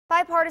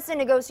Bipartisan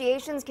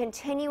negotiations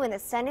continue in the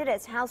Senate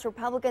as House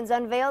Republicans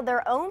unveiled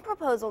their own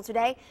proposal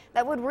today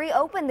that would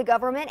reopen the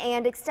government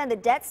and extend the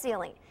debt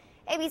ceiling.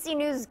 ABC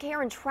News'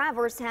 Karen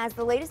Travers has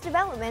the latest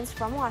developments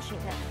from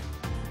Washington.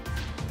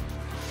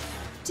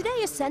 Today,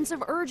 a sense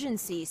of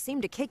urgency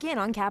seemed to kick in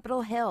on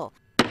Capitol Hill.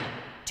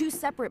 Two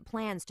separate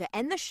plans to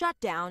end the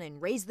shutdown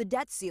and raise the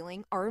debt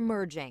ceiling are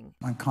emerging.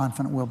 I'm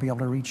confident we'll be able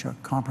to reach a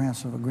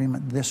comprehensive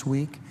agreement this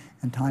week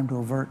in time to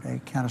avert a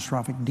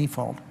catastrophic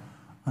default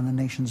on the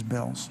nation's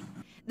bills.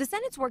 The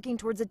Senate's working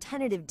towards a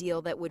tentative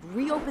deal that would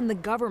reopen the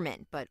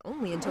government, but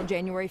only until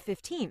January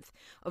 15th,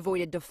 avoid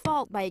a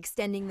default by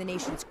extending the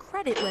nation's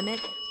credit limit,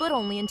 but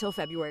only until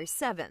February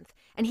 7th.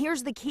 And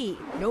here's the key: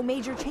 no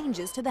major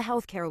changes to the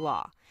health care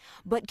law.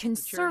 But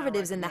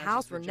conservatives in the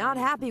House were not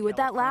happy with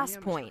that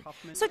last point.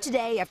 So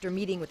today, after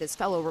meeting with his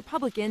fellow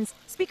Republicans,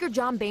 Speaker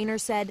John Boehner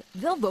said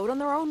they'll vote on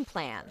their own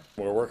plan.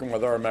 We're working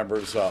with our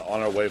members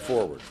on our way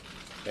forward,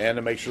 and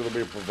to make sure that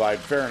we provide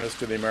fairness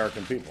to the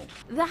American people.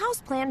 The House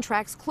plan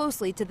tracks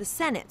closely to the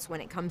Senate's when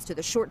it comes to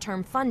the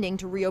short-term funding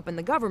to reopen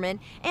the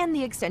government and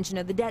the extension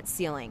of the debt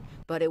ceiling.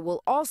 But it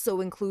will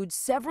also include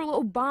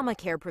several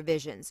Obamacare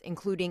provisions,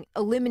 including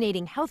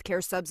eliminating health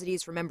care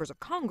subsidies for members of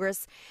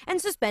Congress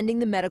and suspending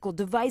the medical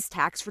device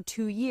tax for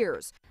 2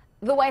 years.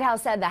 The White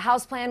House said the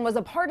House plan was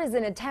a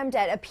partisan attempt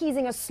at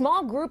appeasing a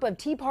small group of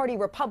Tea Party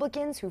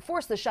Republicans who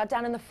forced the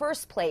shutdown in the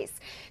first place.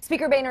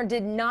 Speaker Boehner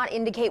did not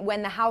indicate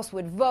when the House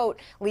would vote,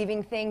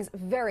 leaving things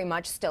very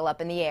much still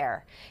up in the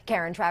air.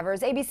 Karen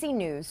Travers, ABC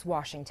News,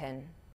 Washington.